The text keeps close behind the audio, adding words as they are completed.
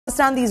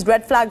understand these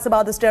red flags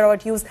about the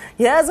steroid use,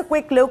 here's a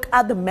quick look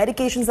at the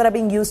medications that are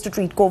being used to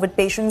treat COVID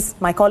patients.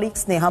 My colleague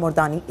Sneha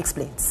Murdani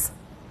explains.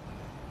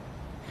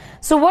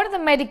 So what are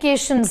the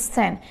medications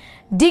then?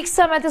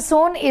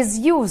 Dexamethasone is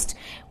used.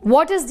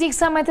 What is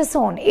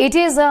dexamethasone? It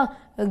is a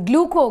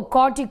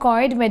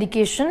glucocorticoid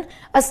medication,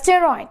 a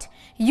steroid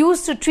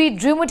used to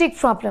treat rheumatic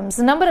problems,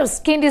 a number of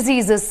skin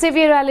diseases,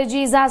 severe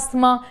allergies,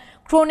 asthma,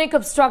 chronic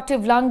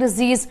obstructive lung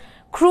disease,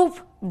 croup,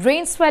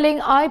 brain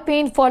swelling, eye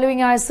pain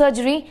following eye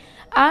surgery,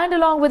 and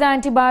along with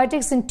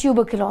antibiotics in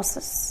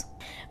tuberculosis.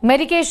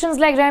 Medications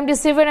like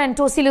remdesivir and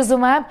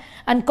tocilizumab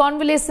and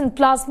convalescent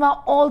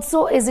plasma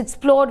also is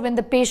explored when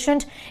the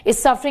patient is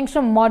suffering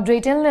from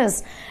moderate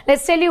illness.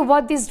 Let's tell you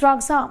what these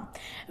drugs are.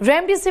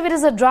 Remdesivir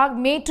is a drug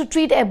made to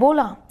treat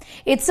Ebola.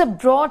 It's a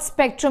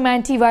broad-spectrum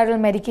antiviral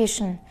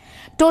medication.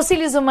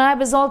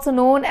 Tocilizumab is also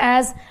known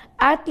as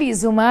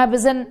atezolizumab,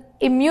 is an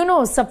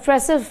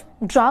immunosuppressive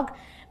drug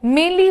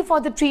mainly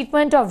for the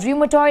treatment of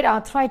rheumatoid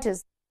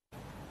arthritis.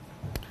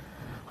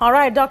 All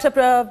right,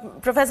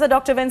 Professor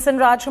Dr. Vincent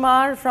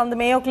Rajkumar from the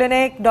Mayo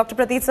Clinic, Dr.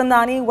 Prateek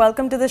Samdani,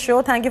 welcome to the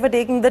show. Thank you for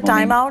taking the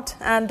time out.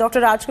 And Dr.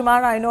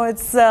 Rajkumar, I know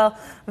it's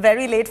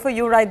very late for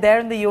you right there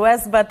in the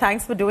US, but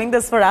thanks for doing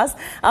this for us.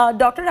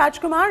 Dr.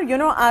 Rajkumar, you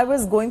know, I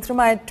was going through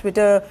my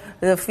Twitter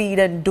feed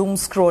and doom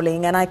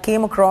scrolling, and I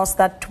came across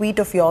that tweet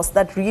of yours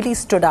that really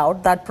stood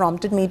out, that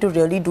prompted me to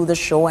really do the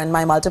show, and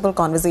my multiple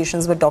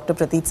conversations with Dr.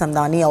 Prateek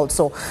Samdani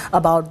also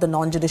about the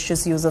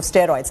non-judicious use of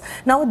steroids.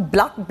 Now,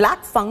 with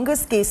black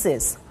fungus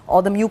cases,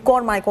 or the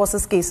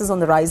mucormycosis cases on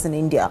the rise in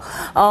India.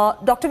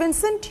 Dr.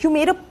 Vincent, you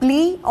made a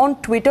plea on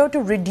Twitter to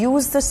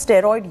reduce the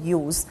steroid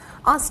use.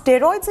 Are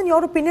steroids, in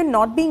your opinion,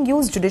 not being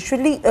used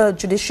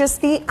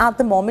judiciously at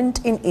the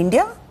moment in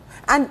India?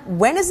 And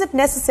when is it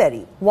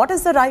necessary? What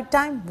is the right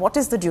time? What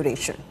is the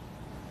duration?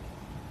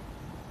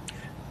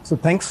 So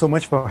thanks so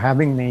much for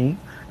having me.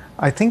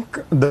 I think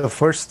the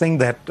first thing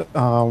that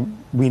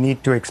we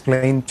need to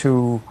explain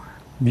to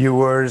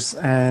viewers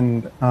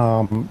and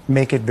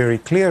make it very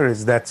clear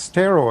is that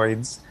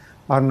steroids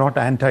are not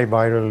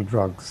antiviral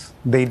drugs.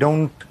 They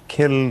don't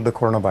kill the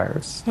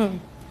coronavirus.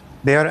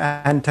 They are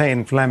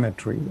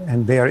anti-inflammatory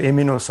and they are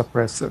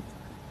immunosuppressive.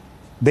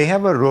 They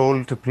have a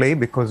role to play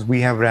because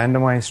we have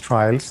randomized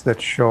trials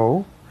that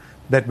show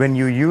that when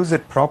you use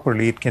it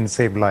properly, it can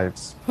save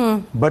lives.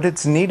 But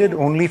it's needed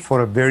only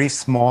for a very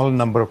small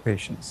number of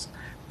patients.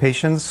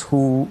 Patients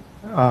who,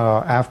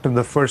 after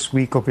the first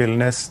week of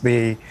illness,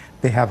 they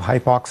have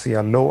hypoxia,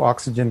 low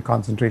oxygen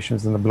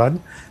concentrations in the blood.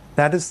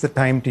 That is the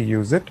time to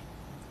use it.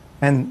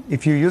 And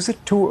if you use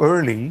it too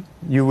early,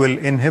 you will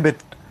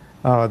inhibit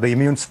the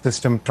immune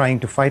system trying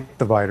to fight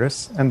the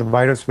virus, and the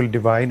virus will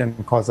divide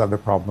and cause other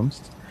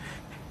problems.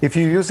 If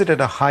you use it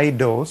at a high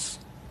dose,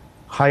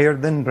 higher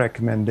than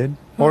recommended,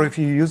 or if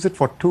you use it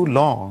for too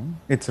long,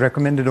 it's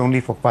recommended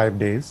only for 5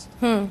 days,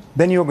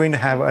 then you're going to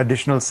have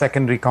additional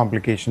secondary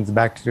complications,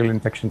 bacterial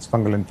infections,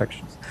 fungal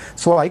infections.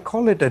 So I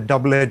call it a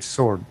double-edged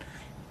sword.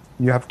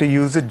 You have to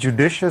use it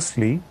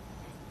judiciously.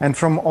 And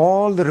from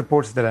all the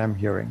reports that I'm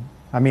hearing,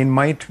 I mean,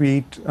 my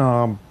tweet,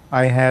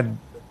 I had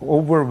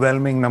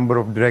overwhelming number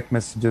of direct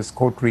messages,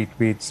 quote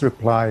retweets,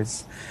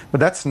 replies, but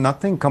that's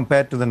nothing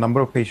compared to the number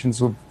of patients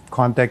who've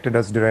contacted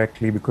us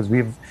directly, because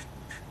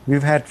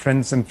we've had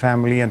friends and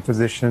family and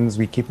physicians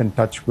we keep in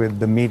touch with,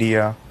 the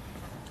media.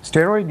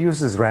 Steroid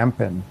use is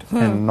rampant,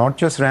 and not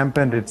just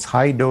rampant, it's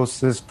high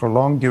doses,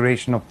 prolonged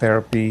duration of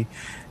therapy,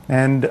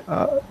 and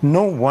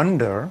no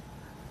wonder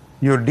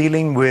you're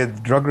dealing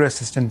with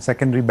drug-resistant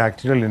secondary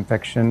bacterial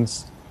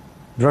infections,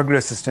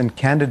 drug-resistant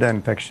candida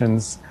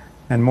infections,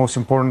 and most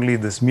importantly,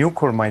 this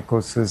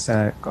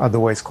mucormycosis,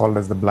 otherwise called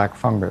as the black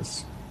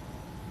fungus.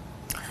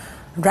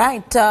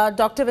 Right.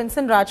 Dr.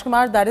 Vincent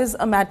Rajkumar, that is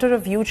a matter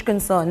of huge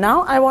concern.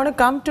 Now, I want to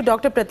come to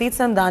Dr. Prateek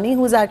Samdani,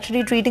 who is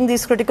actually treating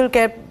these critical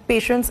care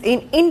patients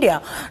in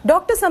India.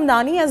 Dr.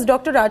 Samdani, as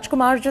Dr.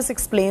 Rajkumar just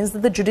explains,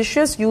 that the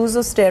judicious use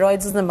of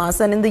steroids is a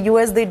must, and in the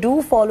US, they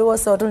do follow a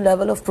certain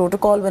level of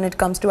protocol when it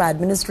comes to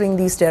administering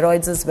these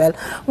steroids as well.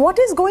 What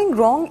is going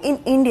wrong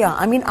in India?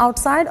 I mean,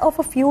 outside of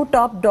a few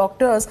top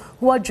doctors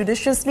who are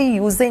judiciously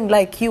using,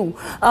 like you,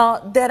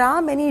 there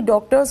are many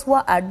doctors who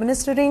are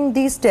administering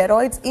these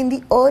steroids in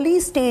the early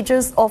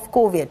stages of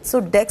COVID.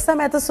 So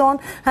dexamethasone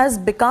has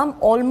become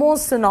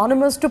almost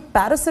synonymous to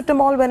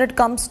paracetamol when it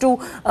comes to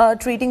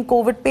treating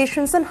COVID patients.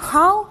 And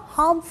how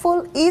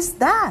harmful is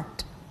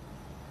that?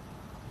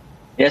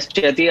 Yes,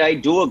 Chetty, I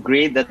do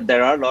agree that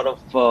there are a lot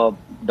of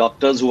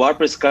doctors who are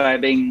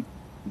prescribing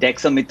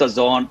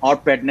dexamethasone or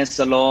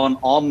prednisolone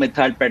or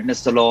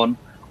methylprednisolone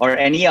or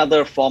any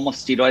other form of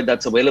steroid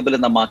that's available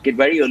in the market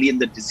very early in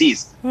the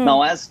disease.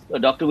 Now, as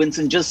Dr.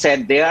 Vincent just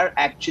said, they are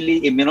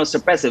actually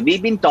immunosuppressive.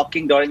 We've been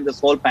talking during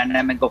this whole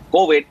pandemic of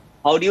COVID,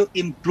 how do you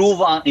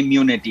improve our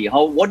immunity?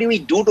 What do we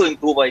do to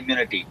improve our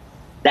immunity?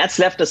 That's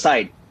left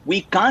aside.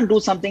 We can't do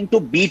something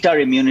to beat our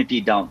immunity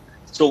down.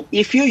 So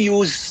if you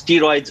use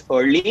steroids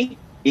early,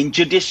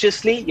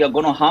 injudiciously, you're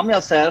going to harm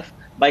yourself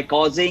by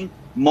causing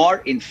more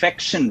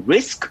infection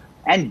risk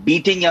and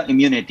beating your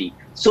immunity.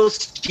 So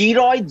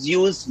steroids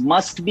use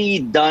must be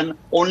done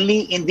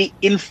only in the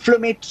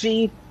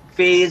inflammatory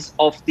phase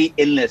of the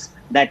illness.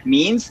 That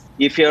means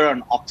if you're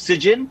on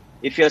oxygen,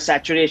 if your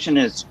saturation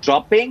is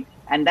dropping,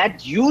 and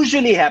that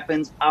usually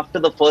happens after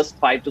the first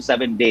 5 to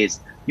 7 days.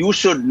 You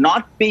should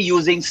not be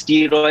using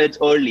steroids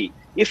early.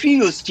 If you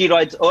use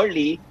steroids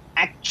early,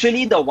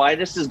 actually the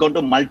virus is going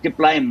to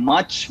multiply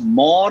much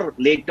more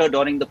later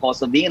during the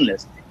course of the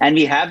illness. And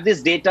we have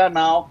this data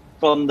now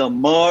from the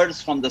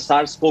MERS, from the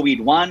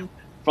SARS-CoV-1,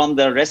 from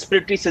the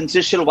respiratory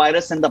syncytial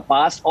virus in the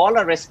past, all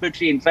are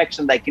respiratory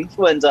infections like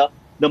influenza.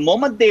 The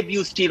moment they've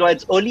used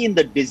steroids early in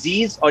the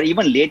disease or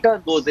even later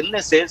in those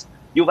illnesses,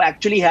 you've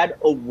actually had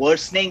a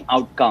worsening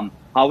outcome.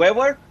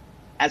 However,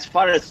 as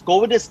far as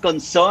COVID is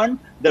concerned,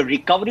 the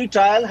recovery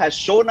trial has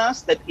shown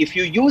us that if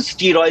you use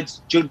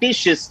steroids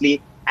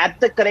judiciously at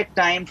the correct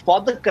time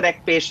for the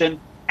correct patient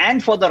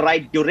and for the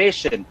right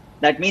duration,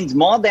 that means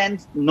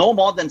no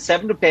more than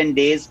 7 to 10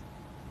 days,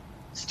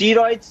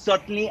 steroids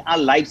certainly are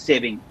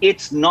life-saving.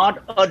 It's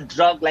not a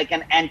drug like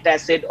an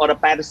antacid or a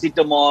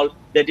paracetamol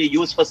that you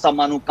use for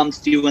someone who comes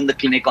to you in the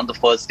clinic on the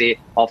first day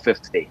or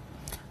fifth day.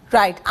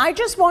 Right. I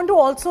just want to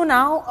also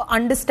now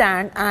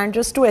understand and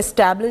just to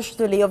establish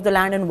the lay of the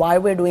land and why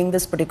we're doing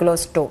this particular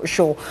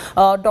show.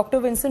 Dr.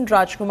 Vincent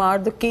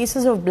Rajkumar, the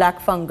cases of black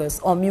fungus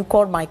or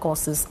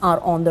mucormycosis are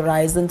on the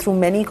rise, and through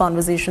many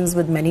conversations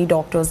with many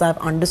doctors, I've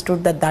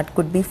understood that that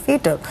could be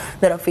fatal.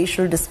 There are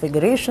facial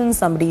disfigurations,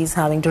 somebody is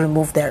having to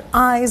remove their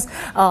eyes.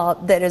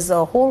 There is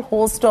a whole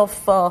host of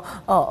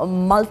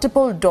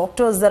multiple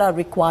doctors that are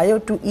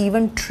required to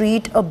even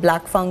treat a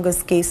black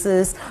fungus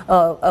cases,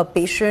 a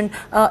patient.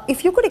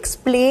 If you could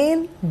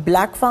explain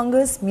black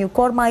fungus,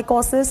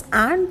 mucormycosis,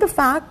 and the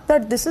fact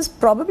that this is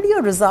probably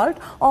a result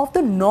of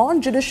the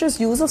non-judicious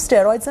use of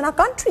steroids in our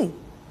country.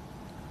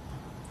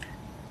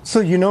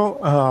 So,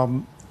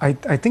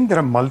 I think there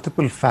are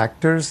multiple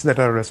factors that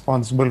are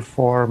responsible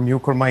for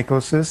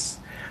mucormycosis,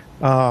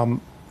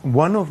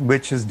 one of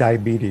which is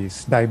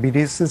diabetes.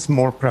 Diabetes is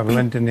more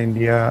prevalent in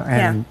India,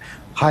 and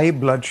high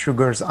blood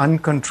sugars,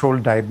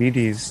 uncontrolled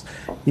diabetes,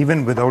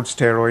 even without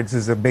steroids,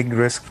 is a big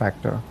risk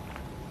factor.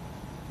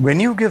 When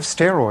you give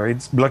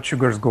steroids, blood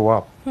sugars go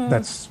up.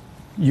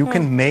 You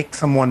can make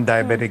someone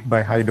diabetic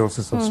by high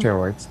doses of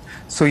steroids.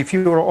 So if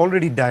you are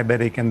already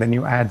diabetic and then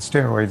you add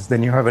steroids,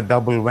 then you have a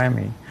double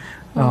whammy,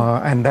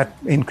 and that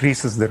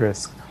increases the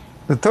risk.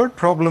 The third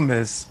problem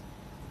is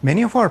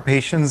many of our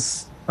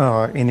patients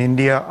in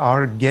India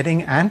are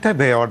getting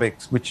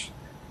antibiotics, which,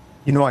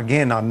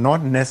 again, are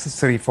not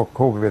necessary for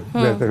COVID,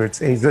 whether it's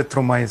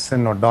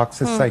azithromycin or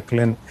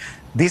doxycycline.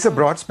 These are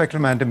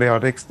broad-spectrum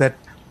antibiotics that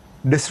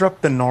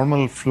disrupt the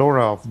normal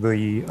flora of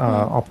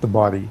the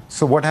body.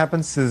 So what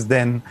happens is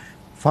then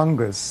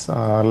fungus,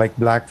 like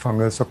black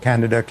fungus or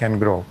candida, can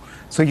grow.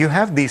 So you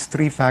have these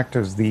three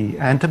factors: the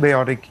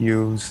antibiotic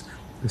use,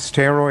 the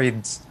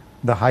steroids,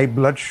 the high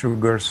blood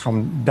sugars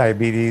from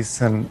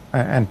diabetes, and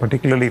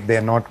particularly if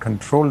they're not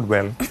controlled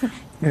well.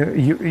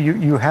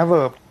 You have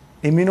a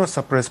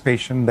immunosuppressed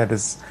patient that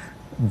is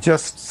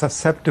just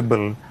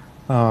susceptible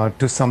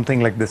to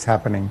something like this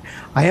happening.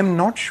 I am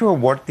not sure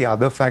what the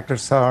other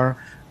factors are.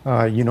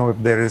 If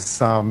there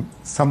is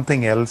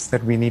something else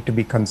that we need to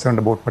be concerned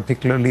about,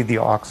 particularly the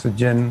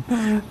oxygen.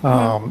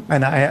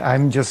 And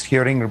I'm just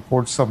hearing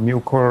reports of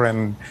mucor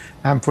and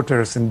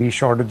amphotericin B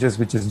shortages,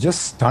 which is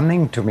just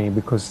stunning to me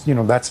because,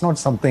 that's not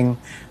something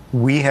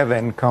we have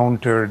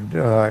encountered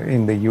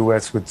in the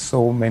US with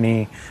so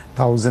many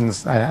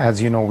thousands. As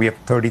you know, we have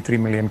 33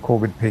 million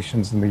COVID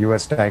patients in the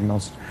US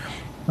diagnosed.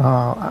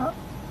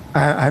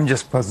 I'm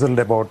just puzzled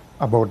about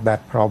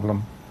that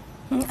problem.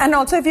 And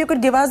also, if you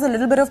could give us a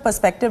little bit of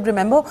perspective,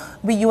 remember,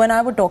 you and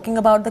I were talking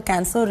about the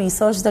cancer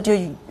research that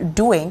you're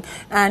doing,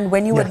 and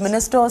when you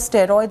administer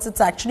steroids,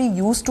 it's actually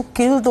used to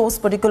kill those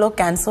particular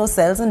cancer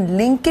cells, and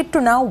link it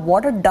to now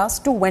what it does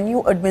to when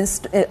you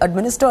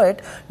administer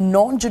it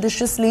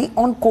non-judiciously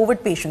on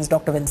COVID patients,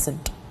 Dr.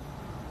 Vincent.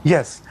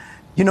 Yes.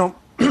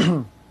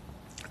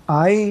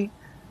 I'm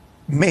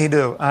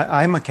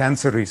a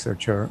cancer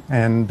researcher,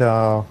 and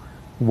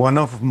one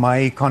of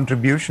my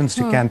contributions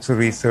to cancer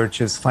research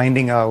is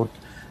finding out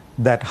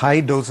that high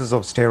doses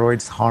of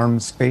steroids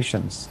harms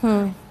patients.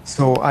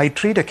 So I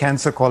treat a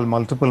cancer called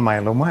multiple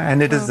myeloma,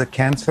 and it is the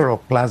cancer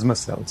of plasma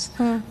cells.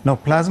 Now,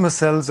 plasma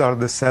cells are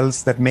the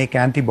cells that make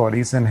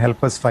antibodies and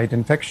help us fight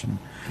infection.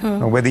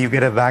 Now, whether you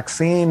get a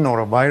vaccine or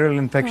a viral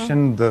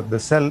infection,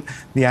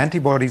 the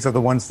antibodies are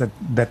the ones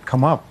that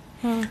come up.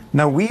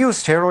 Now, we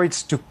use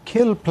steroids to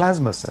kill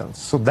plasma cells.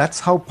 So that's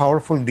how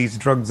powerful these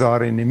drugs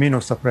are in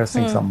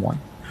immunosuppressing someone.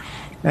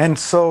 And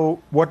so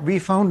what we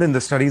found in the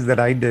studies that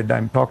I did,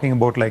 I'm talking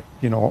about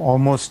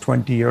almost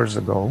 20 years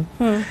ago,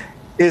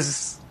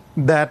 is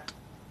that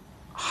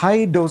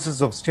high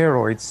doses of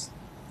steroids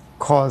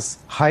cause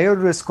higher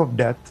risk of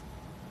death,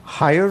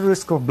 higher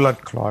risk of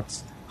blood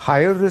clots,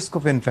 higher risk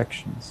of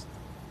infections.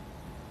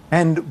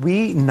 And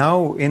we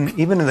now,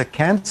 even in the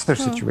cancer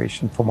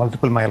situation for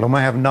multiple myeloma,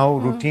 have now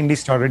routinely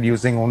started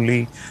using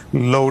only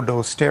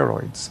low-dose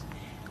steroids.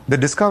 The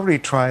recovery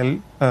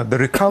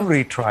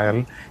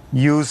trial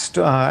used,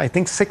 I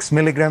think, 6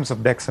 milligrams of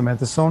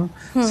dexamethasone.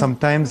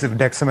 Sometimes if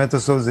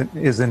dexamethasone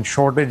is in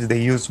shortage,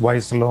 they use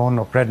Visalone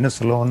or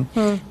prednisolone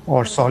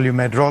or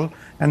solumedrol,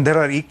 and there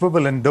are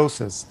equivalent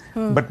doses.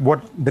 But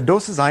what the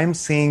doses I'm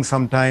seeing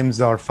sometimes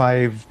are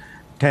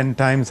 5-10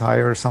 times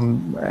higher,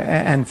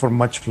 and for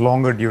much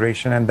longer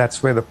duration, and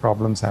that's where the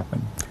problems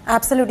happen.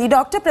 Absolutely.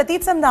 Dr.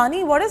 Prateet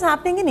Samdani, what is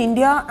happening in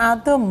India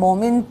at the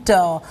moment?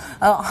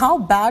 How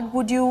bad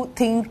would you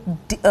think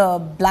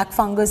black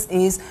fungus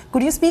is?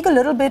 Could you speak a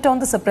little bit on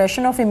the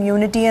suppression of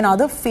immunity and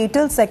other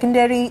fatal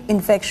secondary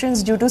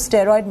infections due to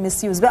steroid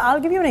misuse? Well,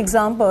 I'll give you an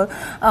example.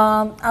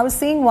 I was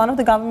seeing one of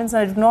the governments,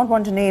 I do not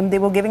want to name, they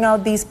were giving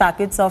out these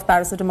packets of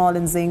paracetamol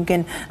and zinc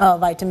and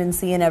vitamin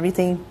C and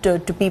everything to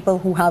people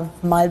who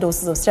have mild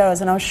doses of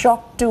steroids. And I was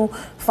shocked to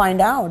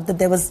find out that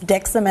there was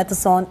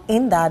dexamethasone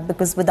in that,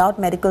 because without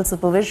medical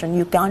supervision,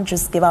 you can't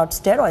just give out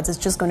steroids. It's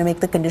just going to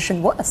make the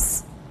condition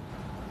worse.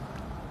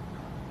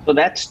 So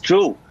that's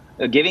true.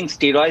 Giving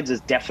steroids is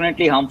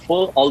definitely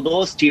harmful, although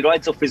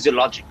steroids are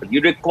physiological.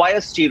 You require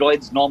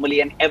steroids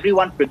normally, and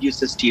everyone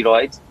produces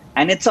steroids,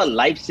 and it's a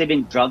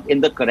life-saving drug in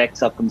the correct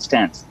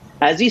circumstance.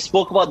 As we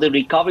spoke about the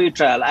recovery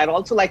trial, I'd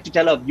also like to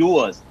tell our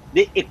viewers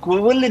the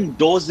equivalent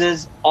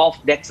doses of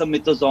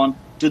dexamethasone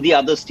to the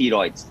other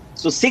steroids.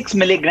 So 6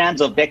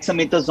 milligrams of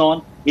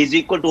dexamethasone is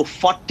equal to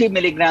 40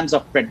 milligrams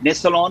of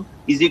prednisolone,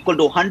 is equal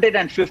to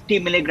 150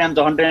 milligrams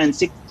or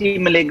 160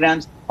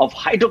 milligrams of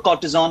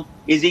hydrocortisone,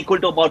 is equal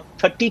to about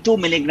 32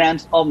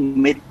 milligrams of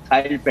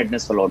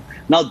methylprednisolone.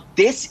 Now,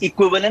 this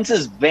equivalence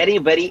is very,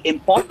 very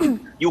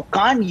important. You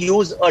can't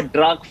use a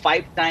drug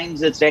 5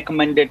 times its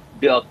recommended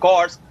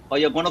course, or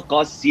you're going to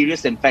cause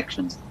serious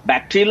infections,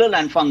 bacterial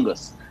and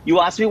fungus. You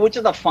ask me which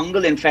are the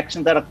fungal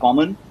infections that are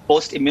common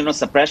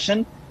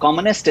post-immunosuppression.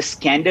 Commonest is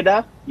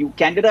Candida.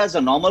 Candida is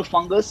a normal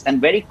fungus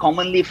and very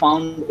commonly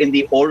found in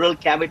the oral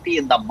cavity,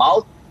 in the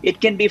mouth.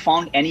 It can be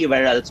found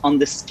anywhere else. On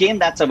the skin,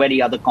 that's a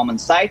very other common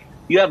site.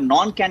 You have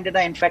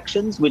non-Candida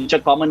infections, which are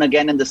common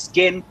again in the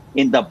skin,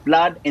 in the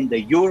blood, in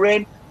the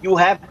urine. You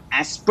have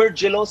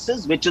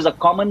aspergillosis, which is a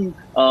common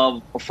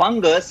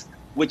fungus,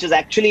 which is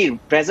actually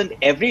present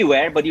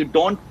everywhere, but you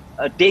don't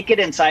take it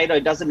inside, or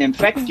it doesn't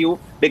infect you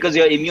because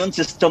your immune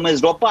system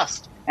is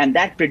robust, and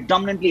that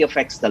predominantly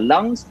affects the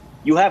lungs.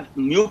 You have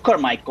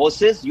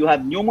mucormycosis, you have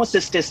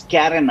pneumocystis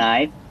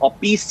carinii or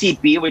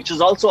PCP, which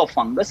is also a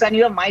fungus, and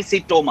you have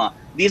mycetoma.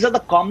 These are the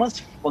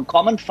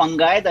common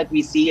fungi that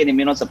we see in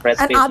immunosuppressed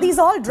patients. And are these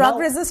all drug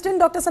resistant,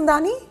 Dr.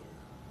 Samdani?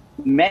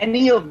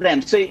 Many of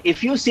them. So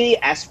if you see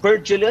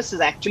aspergillus,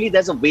 is actually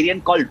there's a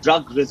variant called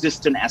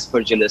drug-resistant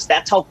aspergillus.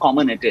 That's how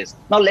common it is.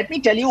 Now, let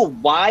me tell you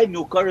why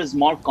mucor is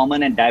more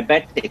common in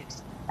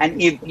diabetics. And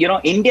if,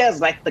 India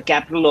is like the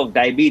capital of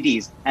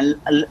diabetes.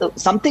 And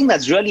something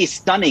that's really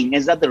stunning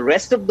is that the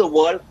rest of the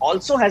world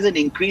also has an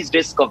increased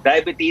risk of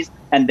diabetes,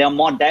 and they're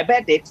more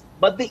diabetics,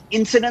 but the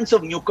incidence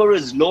of mucor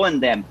is low in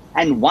them.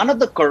 And one of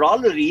the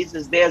corollaries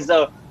is there's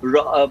a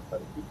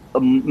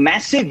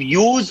massive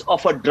use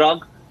of a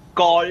drug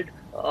called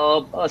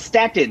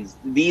statins.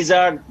 These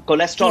are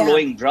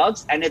cholesterol-lowering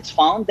drugs, and it's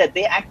found that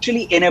they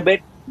actually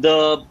inhibit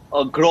the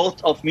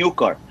growth of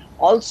mucor.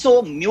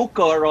 Also,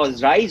 mucor or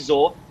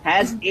rhizo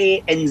has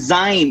a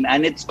enzyme,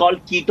 and it's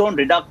called ketone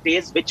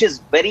reductase, which is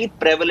very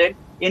prevalent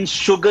in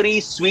sugary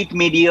sweet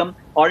medium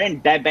or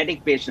in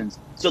diabetic patients.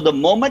 So the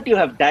moment you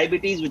have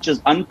diabetes, which is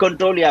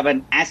uncontrolled, you have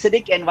an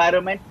acidic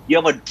environment, you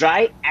have a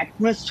dry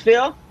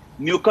atmosphere,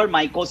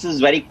 mucormycosis is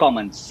very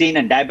common, seen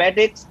in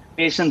diabetics,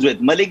 patients with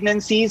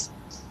malignancies,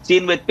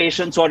 seen with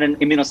patients who are in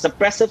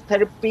immunosuppressive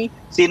therapy,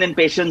 seen in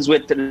patients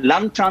with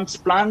lung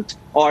transplant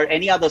or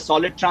any other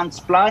solid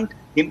transplant,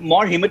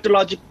 more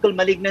hematological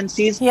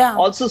malignancies,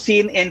 also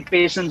seen in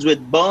patients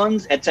with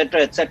burns,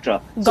 etc., etc.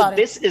 So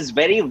this is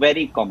very,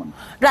 very common.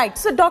 Right.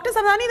 So, Dr.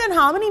 Samdani, then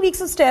how many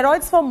weeks of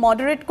steroids for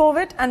moderate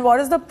COVID, and what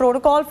is the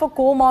protocol for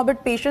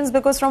comorbid patients?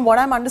 Because from what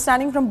I'm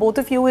understanding from both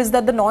of you is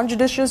that the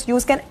non-judicious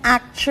use can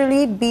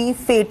actually be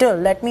fatal.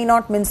 Let me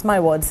not mince my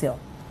words here.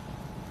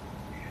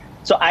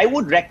 So I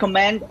would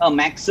recommend a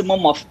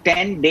maximum of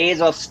 10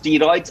 days of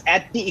steroids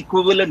at the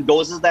equivalent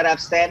doses that I've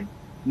said.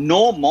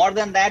 No more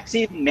than that.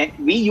 See,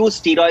 we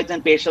use steroids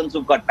in patients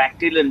who've got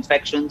bacterial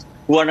infections,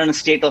 who are in a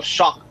state of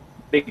shock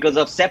because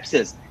of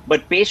sepsis.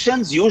 But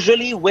patients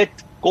usually with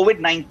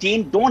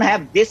COVID-19 don't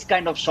have this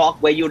kind of shock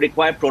where you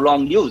require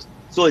prolonged use.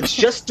 So it's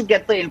just to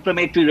get the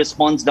inflammatory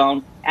response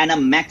down, and a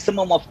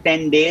maximum of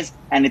 10 days.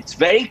 And it's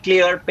very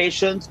clear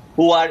patients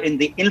who are in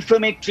the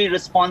inflammatory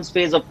response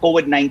phase of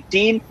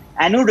COVID-19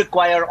 and who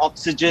require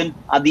oxygen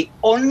are the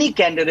only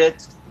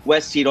candidates where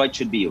steroids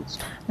should be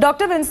used.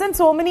 Dr. Vincent,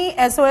 so many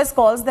SOS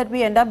calls that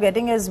we end up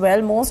getting as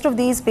well. Most of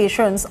these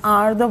patients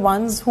are the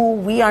ones who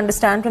we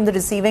understand from the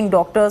receiving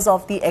doctors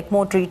of the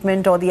ECMO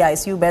treatment or the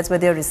ICU beds where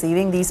they're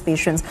receiving these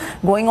patients,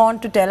 going on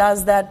to tell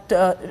us that,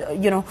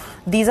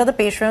 these are the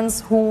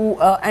patients who,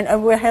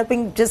 and we're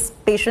helping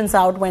just patients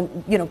out when,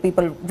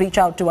 people reach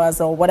out to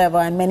us or whatever,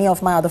 and many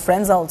of my other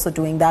friends are also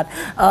doing that.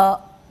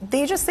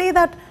 They just say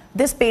that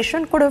this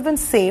patient could have been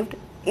saved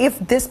if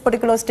this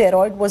particular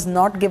steroid was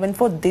not given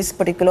for this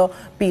particular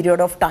period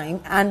of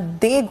time, and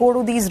they go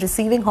to these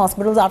receiving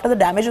hospitals after the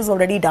damage is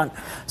already done.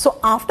 So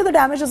after the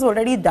damage is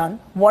already done,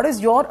 what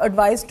is your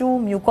advice to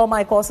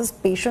mucormycosis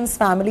patients'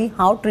 family?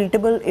 How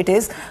treatable it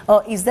is?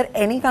 Is there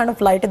any kind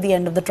of light at the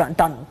end of the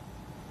tunnel?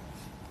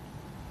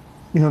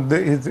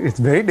 It's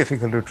very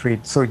difficult to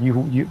treat. So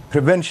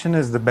prevention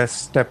is the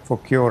best step for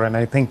cure. And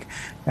I think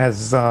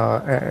as,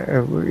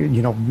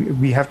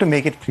 we have to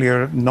make it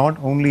clear not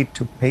only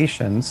to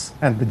patients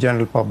and the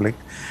general public,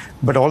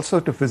 but also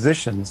to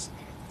physicians.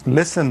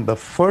 Listen, the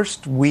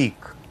first week,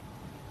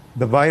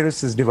 the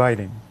virus is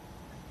dividing.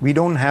 We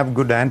don't have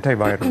good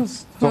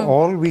antivirals. So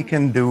all we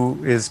can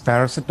do is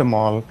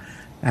paracetamol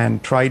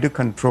and try to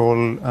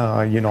control,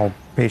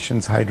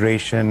 patients'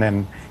 hydration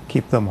and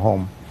keep them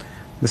home.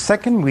 The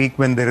second week,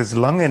 when there is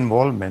lung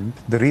involvement,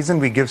 the reason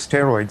we give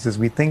steroids is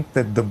we think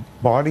that the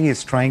body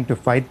is trying to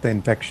fight the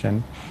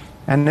infection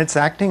and it's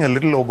acting a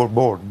little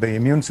overboard. The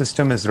immune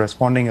system is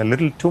responding a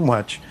little too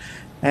much,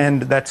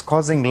 and that's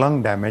causing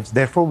lung damage.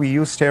 Therefore, we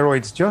use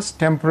steroids just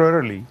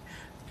temporarily.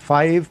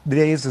 5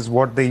 days is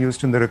what they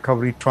used in the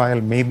recovery trial,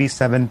 maybe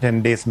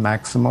 7-10 days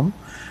maximum.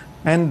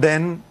 And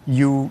then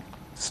you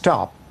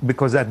stop,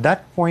 because at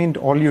that point,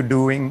 all you're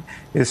doing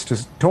is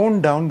to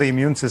tone down the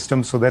immune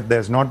system so that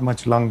there's not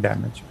much lung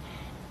damage.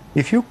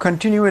 If you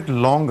continue it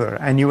longer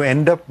and you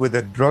end up with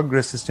a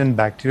drug-resistant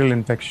bacterial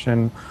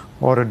infection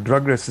or a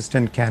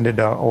drug-resistant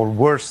candida, or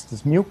worse,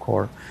 this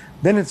mucor,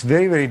 then it's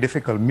very, very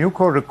difficult.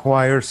 Mucor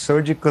requires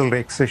surgical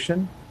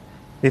excision.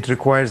 It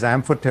requires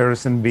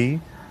amphotericin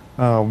B,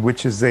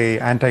 which is a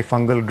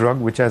antifungal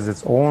drug, which has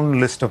its own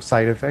list of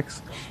side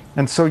effects.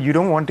 And so you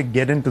don't want to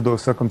get into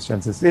those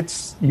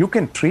circumstances. You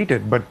can treat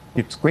it, but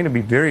it's going to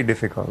be very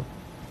difficult.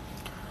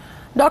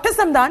 Dr.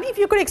 Samdani, if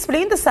you could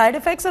explain the side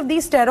effects of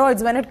these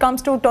steroids when it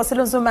comes to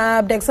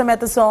tocilizumab,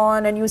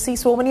 dexamethasone, and you see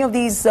so many of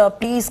these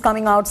pleas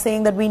coming out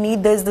saying that we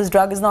need this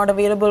drug is not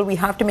available, we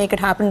have to make it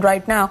happen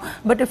right now.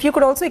 But if you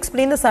could also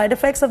explain the side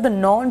effects of the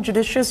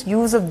non-judicious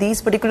use of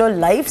these particular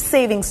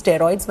life-saving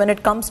steroids when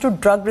it comes to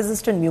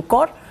drug-resistant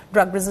mucor,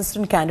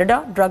 drug-resistant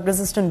candida,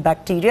 drug-resistant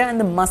bacteria, and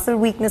the muscle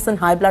weakness and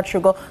high blood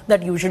sugar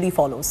that usually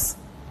follows.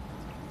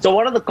 So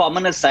what are the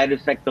commonest side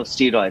effects of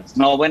steroids?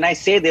 Now, when I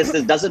say this,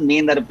 it doesn't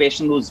mean that a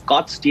patient who's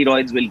got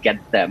steroids will get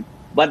them,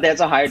 but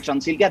there's a higher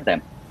chance he'll get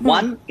them.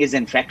 One is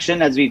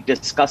infection, as we've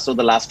discussed over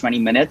the last 20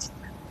 minutes.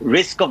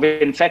 Risk of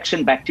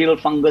infection, bacterial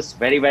fungus,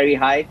 very, very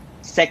high.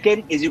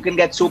 Second is you can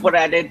get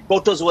superadded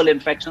protozoal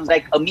infections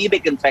like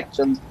amoebic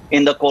infections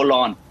in the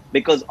colon,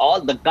 because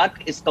all the gut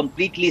is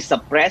completely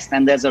suppressed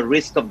and there's a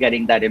risk of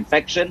getting that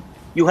infection.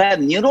 You have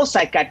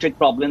neuropsychiatric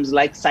problems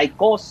like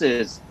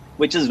psychosis,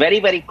 which is very,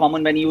 very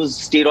common when you use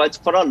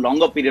steroids for a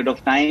longer period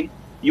of time.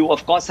 You,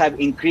 of course, have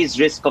increased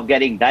risk of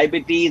getting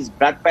diabetes,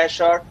 blood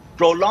pressure,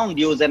 prolonged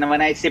use. And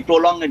when I say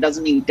prolonged, it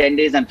doesn't mean 10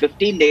 days and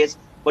 15 days.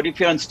 But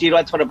if you're on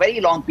steroids for a very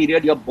long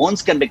period, your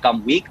bones can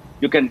become weak.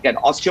 You can get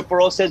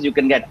osteoporosis. You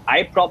can get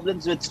eye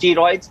problems with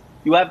steroids.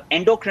 You have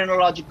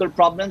endocrinological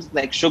problems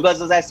like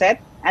sugars, as I said,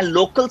 and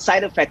local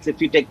side effects. If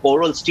you take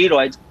oral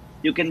steroids,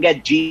 you can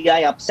get GI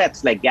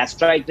upsets like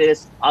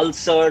gastritis,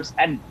 ulcers,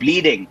 and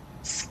bleeding.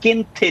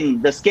 Skin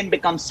thin, the skin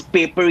becomes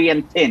papery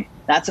and thin.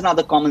 That's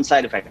another common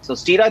side effect. So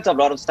steroids have a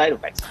lot of side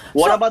effects.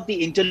 What about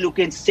the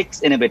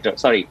interleukin-6 inhibitor?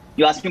 Sorry,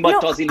 you asked me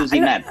about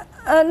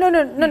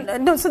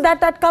tocilizumab. No. So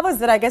that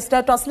covers it. I guess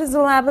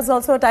tocilizumab is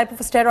also a type of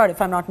a steroid,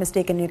 if I'm not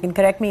mistaken. You can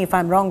correct me if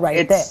I'm wrong there.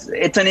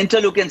 It's an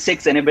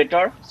interleukin-6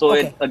 inhibitor. So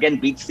it,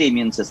 again, beats the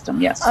immune system,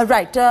 yes.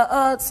 Right.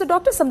 So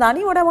Dr.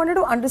 Samdani, what I wanted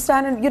to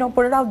understand and,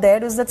 put it out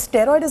there is that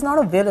steroid is not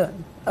a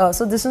villain.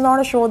 So this is not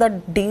a show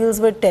that deals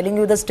with telling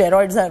you the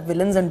steroids are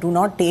villains and do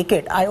not take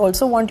it. I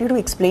also want you to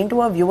explain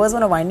to our viewers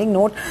on a winding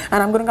note,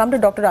 and I'm going to come to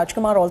Dr.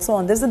 Rajkumar also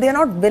on this, that they are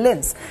not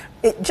villains.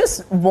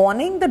 Just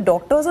warning the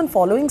doctors and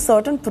following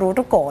certain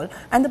protocol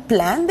and the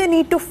plan they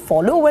need to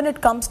follow when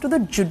it comes to the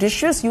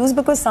judicious use,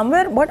 because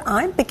somewhere what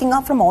I'm picking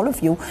up from all of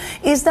you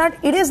is that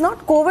it is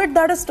not COVID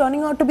that is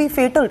turning out to be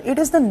fatal. It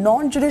is the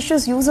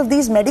non-judicious use of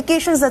these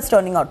medications that's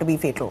turning out to be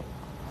fatal.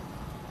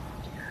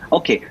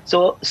 Okay,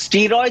 so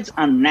steroids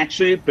are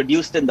naturally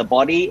produced in the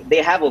body.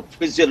 They have a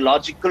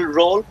physiological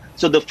role.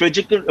 So the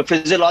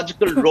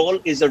physiological role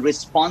is a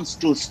response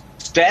to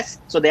stress.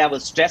 So they have a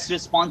stress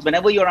response.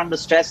 Whenever you're under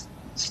stress,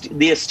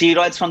 the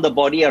steroids from the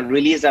body are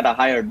released at a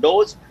higher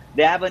dose.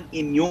 They have an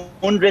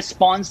immune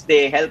response.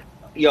 They help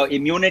your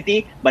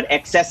immunity, but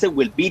excessive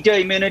will beat your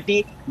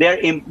immunity.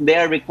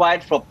 They're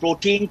required for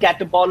protein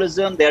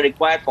catabolism. They're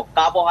required for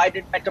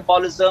carbohydrate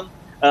metabolism.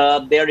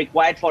 They're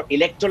required for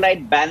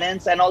electrolyte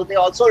balance, and they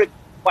also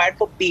required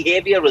for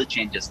behavioral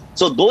changes.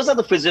 So those are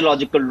the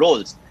physiological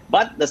roles.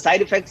 But the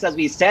side effects, as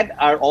we said,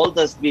 are all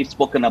those we've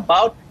spoken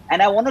about.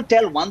 And I want to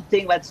tell one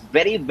thing that's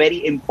very,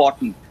 very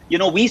important.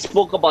 We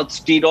spoke about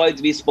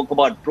steroids, we spoke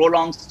about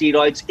prolonged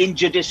steroids,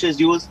 injudicious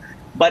use,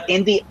 but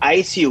in the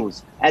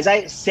ICUs, as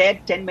I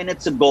said 10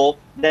 minutes ago,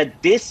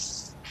 that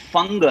this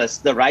fungus,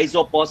 the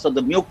rhizopus or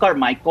the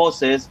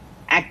mucormycosis,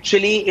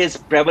 actually is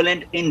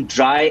prevalent in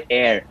dry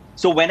air.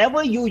 So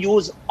whenever you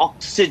use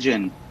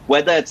oxygen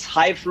whether it's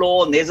high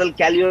flow, nasal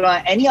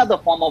cannula, any other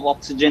form of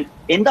oxygen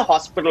in the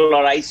hospital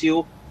or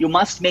ICU, you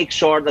must make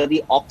sure that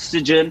the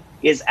oxygen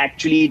is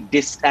actually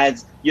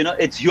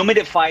it's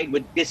humidified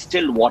with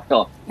distilled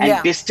water.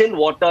 And distilled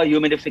water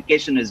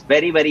humidification is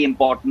very, very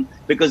important,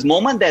 because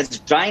moment there's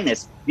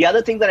dryness. The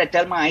other thing that I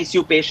tell my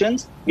ICU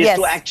patients is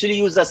to actually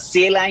use a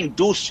saline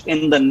douche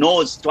in the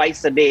nose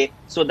twice a day,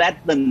 so that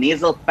the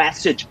nasal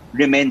passage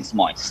remains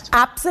moist.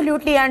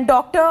 Absolutely. And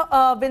Dr.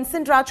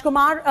 Vincent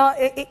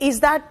Rajkumar, is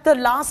that the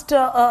last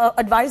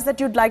advice that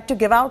you'd like to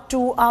give out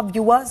to our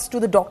viewers, to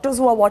the doctors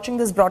who are watching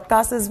this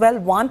broadcast as well?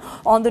 One,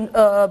 on the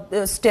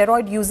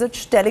steroid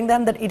usage, telling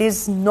them that it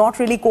is not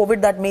really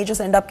COVID that may just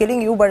end up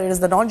killing you, but it is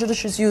the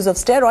non-judicious use of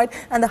steroid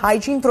and the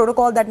hygiene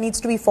protocol that needs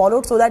to be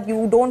followed so that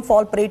you don't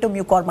fall prey to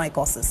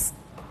mucormycosis.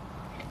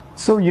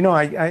 So,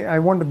 I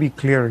want to be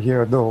clear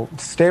here, though.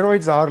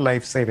 Steroids are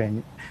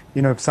life-saving.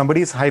 If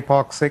somebody is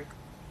hypoxic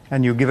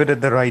and you give it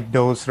at the right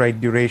dose, right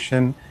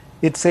duration,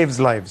 it saves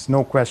lives,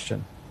 no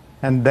question.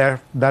 And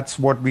that's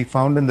what we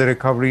found in the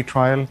recovery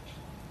trial.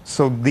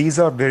 So these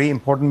are very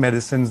important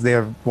medicines. They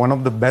are one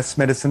of the best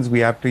medicines we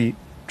have to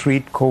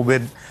treat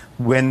COVID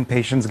when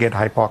patients get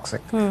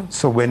hypoxic.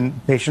 So when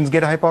patients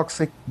get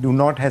hypoxic, do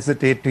not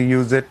hesitate to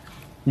use it.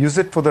 Use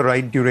it for the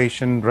right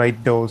duration,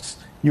 right dose.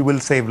 You will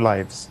save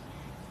lives.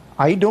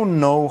 I don't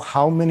know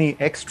how many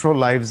extra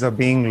lives are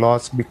being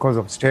lost because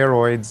of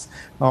steroids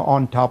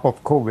on top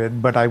of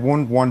COVID, but I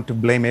won't want to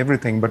blame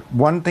everything. But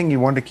one thing you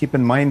want to keep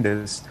in mind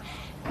is,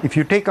 if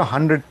you take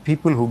 100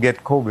 people who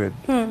get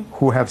COVID,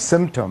 who have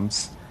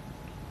symptoms,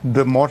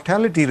 the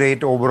mortality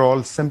rate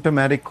overall,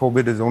 symptomatic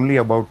COVID, is only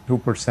about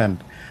 2%.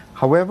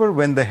 However,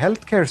 when the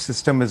healthcare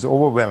system is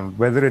overwhelmed,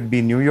 whether it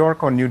be New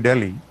York or New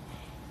Delhi,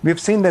 we've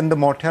seen then the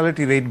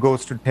mortality rate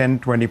goes to 10,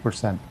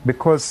 20%,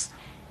 because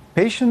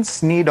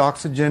patients need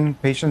oxygen,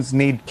 patients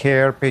need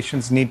care,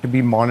 patients need to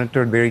be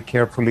monitored very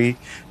carefully,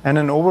 and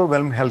an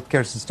overwhelmed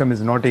healthcare system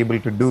is not able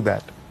to do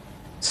that.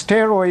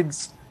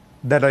 Steroids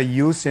that are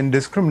used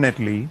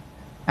indiscriminately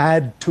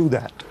add to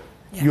that.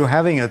 You're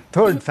having a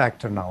third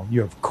factor now.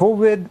 You have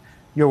COVID,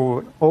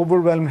 your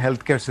overwhelmed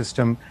healthcare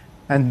system,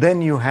 and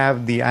then you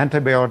have the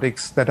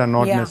antibiotics that are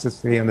not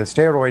necessary and the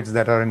steroids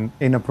that are in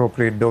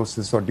inappropriate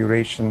doses or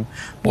duration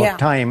or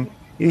time.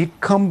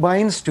 It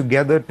combines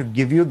together to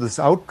give you this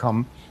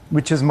outcome,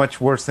 which is much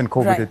worse than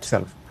COVID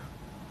itself.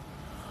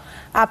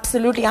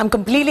 Absolutely. I'm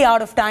completely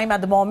out of time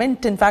at the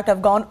moment. In fact,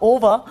 I've gone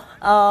over.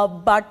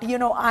 But,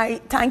 I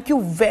thank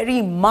you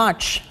very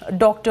much,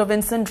 Dr.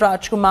 Vincent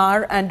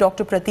Rajkumar and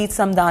Dr. Prateet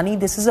Samdani.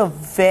 This is a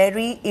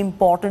very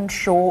important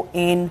show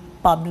in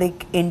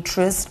public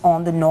interest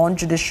on the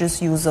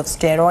non-judicious use of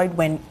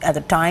steroid at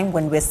the time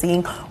when we're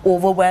seeing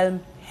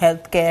overwhelmed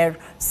healthcare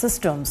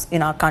systems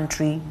in our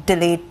country,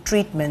 delayed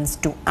treatments.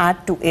 To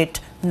add to it,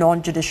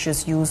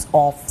 non-judicious use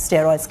of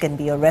steroids can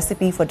be a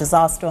recipe for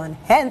disaster, and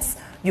hence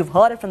you've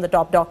heard it from the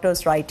top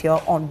doctors right here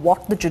on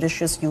what the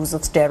judicious use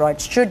of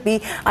steroids should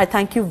be. I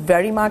thank you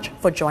very much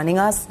for joining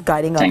us,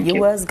 guiding our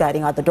viewers,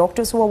 guiding other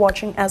doctors who are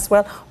watching as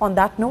well. On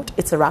that note,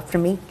 it's a wrap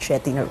from me,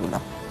 Chaiti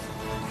Narula.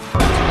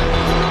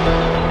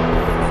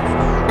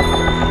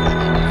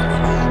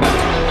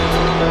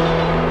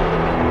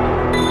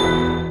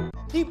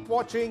 Keep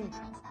watching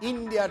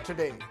India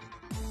Today.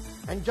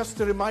 And just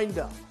a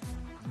reminder,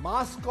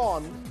 mask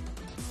on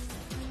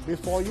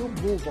before you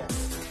move on.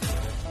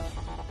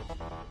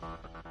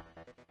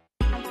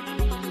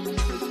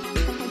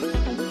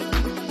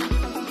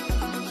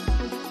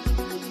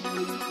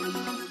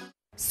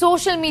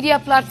 Social media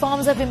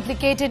platforms have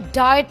implicated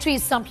dietary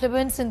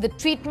supplements in the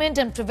treatment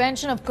and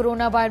prevention of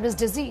coronavirus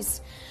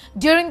disease.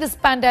 During this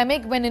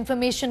pandemic, when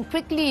information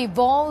quickly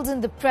evolves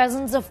in the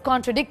presence of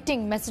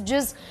contradicting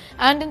messages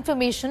and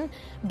information,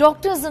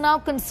 doctors are now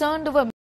concerned over